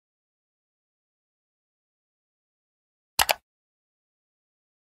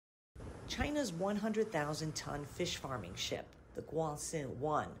China's 100,000-ton fish farming ship, the Guangxin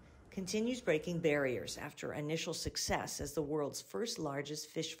 1, continues breaking barriers after initial success as the world's first largest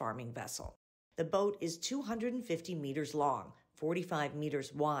fish farming vessel. The boat is 250 meters long, 45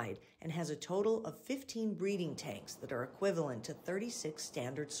 meters wide, and has a total of 15 breeding tanks that are equivalent to 36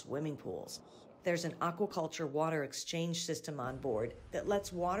 standard swimming pools. There's an aquaculture water exchange system on board that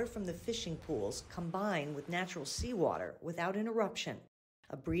lets water from the fishing pools combine with natural seawater without interruption.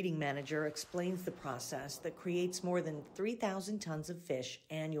 A breeding manager explains the process that creates more than 3,000 tons of fish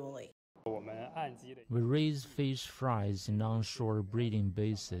annually. We raise fish fries in onshore breeding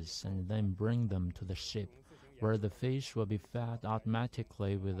bases and then bring them to the ship, where the fish will be fed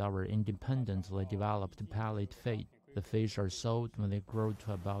automatically with our independently developed pellet feed. The fish are sold when they grow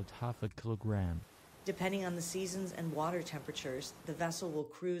to about half a kilogram. Depending on the seasons and water temperatures, the vessel will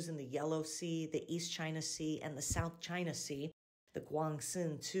cruise in the Yellow Sea, the East China Sea, and the South China Sea. The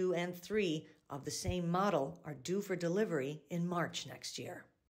Guangxin 2 and 3 of the same model are due for delivery in March next year.